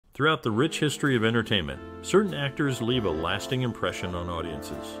Throughout the rich history of entertainment, certain actors leave a lasting impression on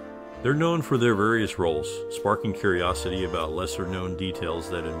audiences. They're known for their various roles, sparking curiosity about lesser-known details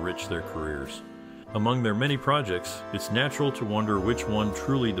that enrich their careers. Among their many projects, it's natural to wonder which one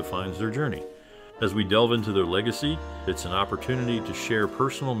truly defines their journey. As we delve into their legacy, it's an opportunity to share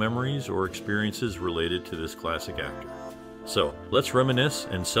personal memories or experiences related to this classic actor. So, let's reminisce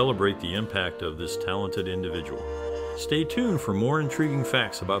and celebrate the impact of this talented individual. Stay tuned for more intriguing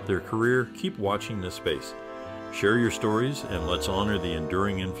facts about their career. Keep watching this space. Share your stories, and let's honor the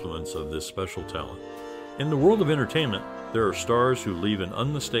enduring influence of this special talent. In the world of entertainment, there are stars who leave an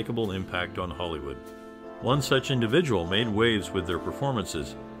unmistakable impact on Hollywood. One such individual made waves with their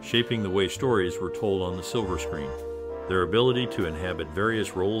performances, shaping the way stories were told on the silver screen. Their ability to inhabit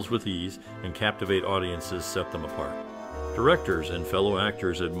various roles with ease and captivate audiences set them apart. Directors and fellow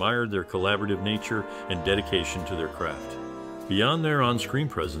actors admired their collaborative nature and dedication to their craft. Beyond their on-screen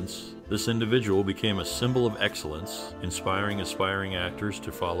presence, this individual became a symbol of excellence, inspiring aspiring actors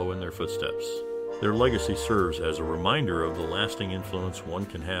to follow in their footsteps. Their legacy serves as a reminder of the lasting influence one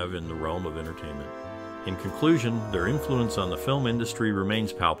can have in the realm of entertainment. In conclusion, their influence on the film industry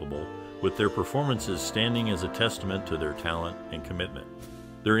remains palpable, with their performances standing as a testament to their talent and commitment.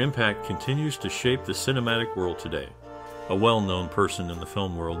 Their impact continues to shape the cinematic world today. A well-known person in the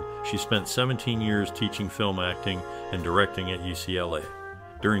film world, she spent 17 years teaching film acting and directing at UCLA.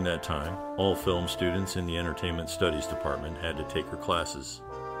 During that time, all film students in the Entertainment Studies department had to take her classes.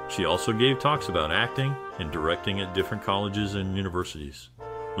 She also gave talks about acting and directing at different colleges and universities.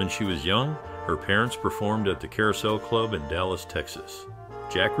 When she was young, her parents performed at the Carousel Club in Dallas, Texas.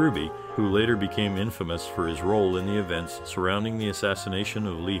 Jack Ruby, who later became infamous for his role in the events surrounding the assassination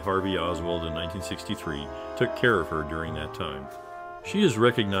of Lee Harvey Oswald in 1963, took care of her during that time. She is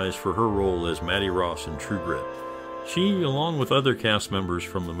recognized for her role as Maddie Ross in True Grit. She, along with other cast members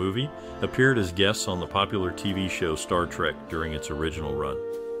from the movie, appeared as guests on the popular TV show Star Trek during its original run.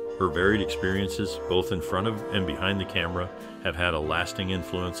 Her varied experiences, both in front of and behind the camera, have had a lasting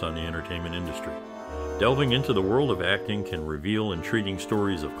influence on the entertainment industry. Delving into the world of acting can reveal intriguing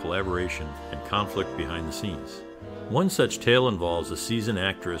stories of collaboration and conflict behind the scenes. One such tale involves a seasoned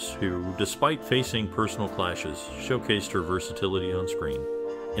actress who, despite facing personal clashes, showcased her versatility on screen.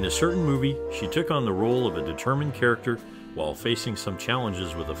 In a certain movie, she took on the role of a determined character while facing some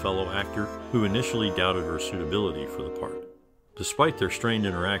challenges with a fellow actor who initially doubted her suitability for the part. Despite their strained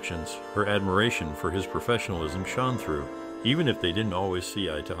interactions, her admiration for his professionalism shone through, even if they didn't always see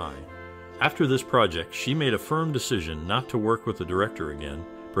eye to eye. After this project, she made a firm decision not to work with the director again,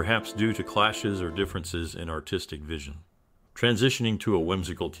 perhaps due to clashes or differences in artistic vision. Transitioning to a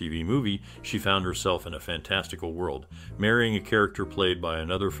whimsical TV movie, she found herself in a fantastical world, marrying a character played by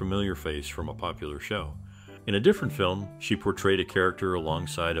another familiar face from a popular show. In a different film, she portrayed a character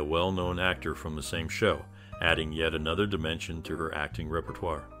alongside a well-known actor from the same show, adding yet another dimension to her acting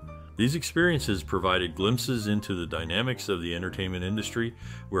repertoire. These experiences provided glimpses into the dynamics of the entertainment industry,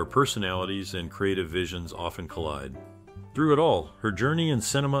 where personalities and creative visions often collide. Through it all, her journey in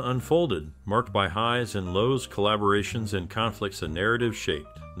cinema unfolded, marked by highs and lows, collaborations, and conflicts a narrative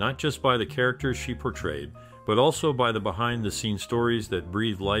shaped, not just by the characters she portrayed, but also by the behind-the-scenes stories that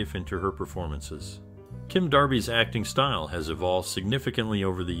breathed life into her performances. Kim Darby's acting style has evolved significantly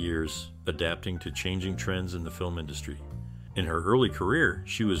over the years, adapting to changing trends in the film industry. In her early career,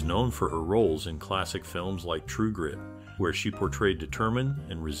 she was known for her roles in classic films like True Grit, where she portrayed determined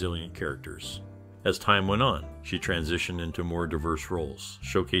and resilient characters. As time went on, she transitioned into more diverse roles,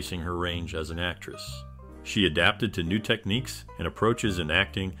 showcasing her range as an actress. She adapted to new techniques and approaches in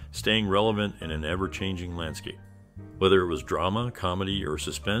acting, staying relevant in an ever-changing landscape. Whether it was drama, comedy, or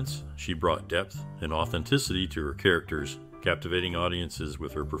suspense, she brought depth and authenticity to her characters, captivating audiences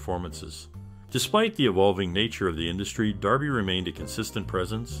with her performances. Despite the evolving nature of the industry, Darby remained a consistent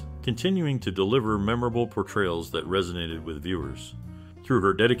presence, continuing to deliver memorable portrayals that resonated with viewers. Through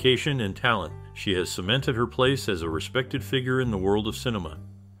her dedication and talent, she has cemented her place as a respected figure in the world of cinema.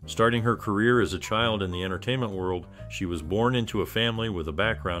 Starting her career as a child in the entertainment world, she was born into a family with a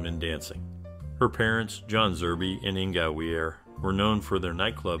background in dancing. Her parents, John Zerby and Inga Weir, were known for their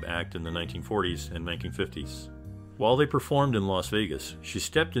nightclub act in the 1940s and 1950s. While they performed in Las Vegas, she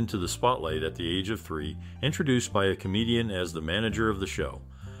stepped into the spotlight at the age of 3, introduced by a comedian as the manager of the show.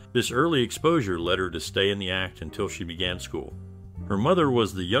 This early exposure led her to stay in the act until she began school. Her mother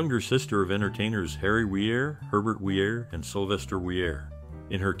was the younger sister of entertainers Harry Weir, Herbert Weir, and Sylvester Weir.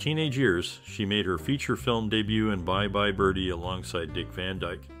 In her teenage years, she made her feature film debut in Bye Bye Birdie alongside Dick Van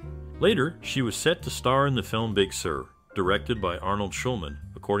Dyke. Later, she was set to star in the film Big Sur, directed by Arnold Schulman,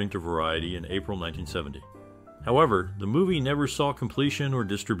 according to Variety in April 1970. However, the movie never saw completion or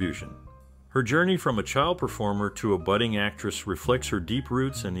distribution. Her journey from a child performer to a budding actress reflects her deep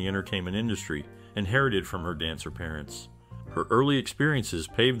roots in the entertainment industry, inherited from her dancer parents. Her early experiences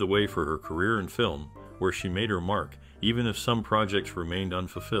paved the way for her career in film, where she made her mark, even if some projects remained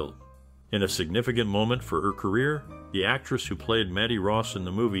unfulfilled. In a significant moment for her career, the actress who played Maddie Ross in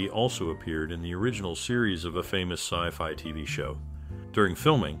the movie also appeared in the original series of a famous sci-fi TV show. During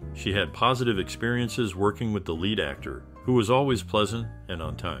filming, she had positive experiences working with the lead actor, who was always pleasant and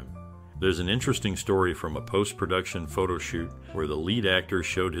on time. There's an interesting story from a post-production photo shoot where the lead actor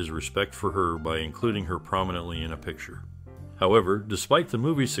showed his respect for her by including her prominently in a picture. However, despite the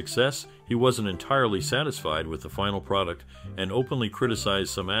movie's success, he wasn't entirely satisfied with the final product and openly criticized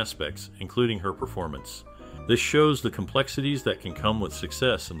some aspects, including her performance. This shows the complexities that can come with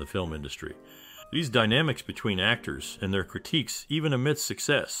success in the film industry. These dynamics between actors and their critiques, even amidst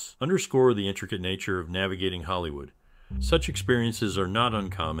success, underscore the intricate nature of navigating Hollywood. Such experiences are not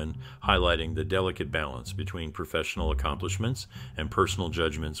uncommon, highlighting the delicate balance between professional accomplishments and personal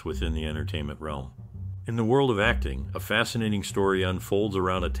judgments within the entertainment realm. In the world of acting, a fascinating story unfolds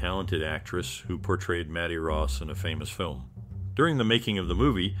around a talented actress who portrayed Maddie Ross in a famous film. During the making of the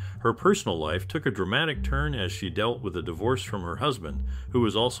movie, her personal life took a dramatic turn as she dealt with a divorce from her husband, who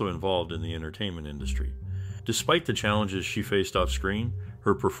was also involved in the entertainment industry. Despite the challenges she faced off-screen,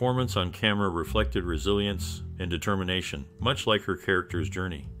 her performance on camera reflected resilience and determination, much like her character's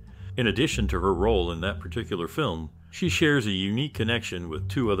journey. In addition to her role in that particular film, she shares a unique connection with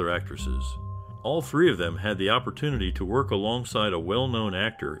two other actresses. All three of them had the opportunity to work alongside a well-known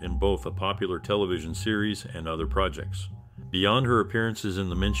actor in both a popular television series and other projects. Beyond her appearances in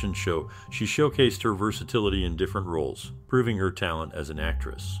the mentioned show, she showcased her versatility in different roles, proving her talent as an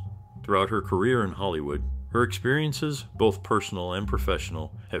actress. Throughout her career in Hollywood, her experiences, both personal and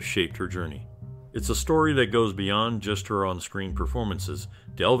professional, have shaped her journey. It's a story that goes beyond just her on-screen performances,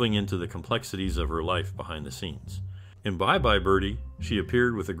 delving into the complexities of her life behind the scenes. In Bye Bye Birdie, she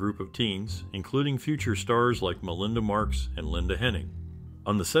appeared with a group of teens, including future stars like Melinda Marks and Linda Henning.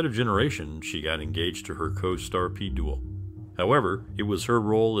 On the set of Generation, she got engaged to her co-star Pete Duell. However, it was her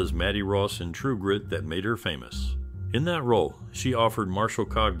role as Maddie Ross in True Grit that made her famous. In that role, she offered Marshall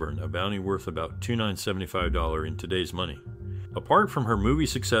Cogburn a bounty worth about $2,975 in today's money. Apart from her movie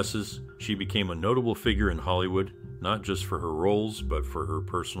successes, she became a notable figure in Hollywood, not just for her roles, but for her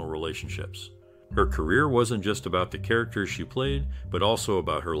personal relationships. Her career wasn't just about the characters she played, but also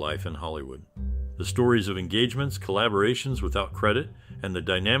about her life in Hollywood. The stories of engagements, collaborations without credit, and the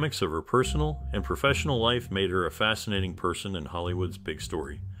dynamics of her personal and professional life made her a fascinating person in Hollywood's big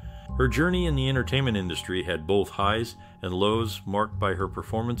story. Her journey in the entertainment industry had both highs and lows marked by her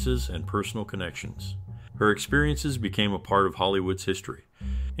performances and personal connections. Her experiences became a part of Hollywood's history.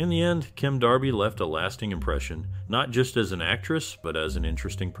 In the end, Kim Darby left a lasting impression, not just as an actress, but as an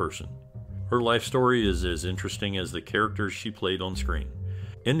interesting person. Her life story is as interesting as the characters she played on screen.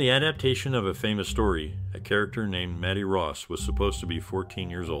 In the adaptation of a famous story, a character named Maddie Ross was supposed to be 14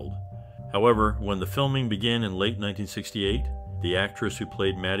 years old. However, when the filming began in late 1968, the actress who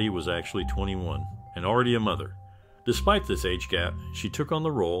played Maddie was actually 21, and already a mother. Despite this age gap, she took on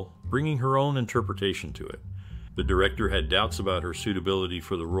the role, bringing her own interpretation to it. The director had doubts about her suitability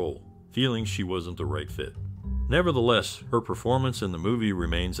for the role, feeling she wasn't the right fit. Nevertheless, her performance in the movie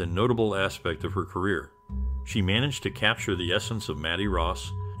remains a notable aspect of her career. She managed to capture the essence of Maddie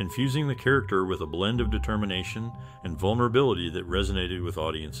Ross, infusing the character with a blend of determination and vulnerability that resonated with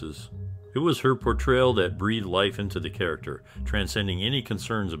audiences. It was her portrayal that breathed life into the character, transcending any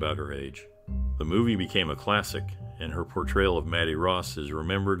concerns about her age. The movie became a classic, and her portrayal of Maddie Ross is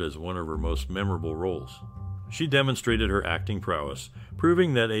remembered as one of her most memorable roles. She demonstrated her acting prowess,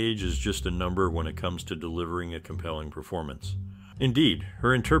 proving that age is just a number when it comes to delivering a compelling performance. Indeed,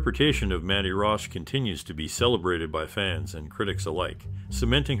 her interpretation of Maddie Ross continues to be celebrated by fans and critics alike,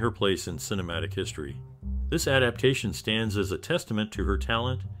 cementing her place in cinematic history. This adaptation stands as a testament to her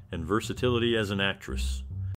talent and versatility as an actress.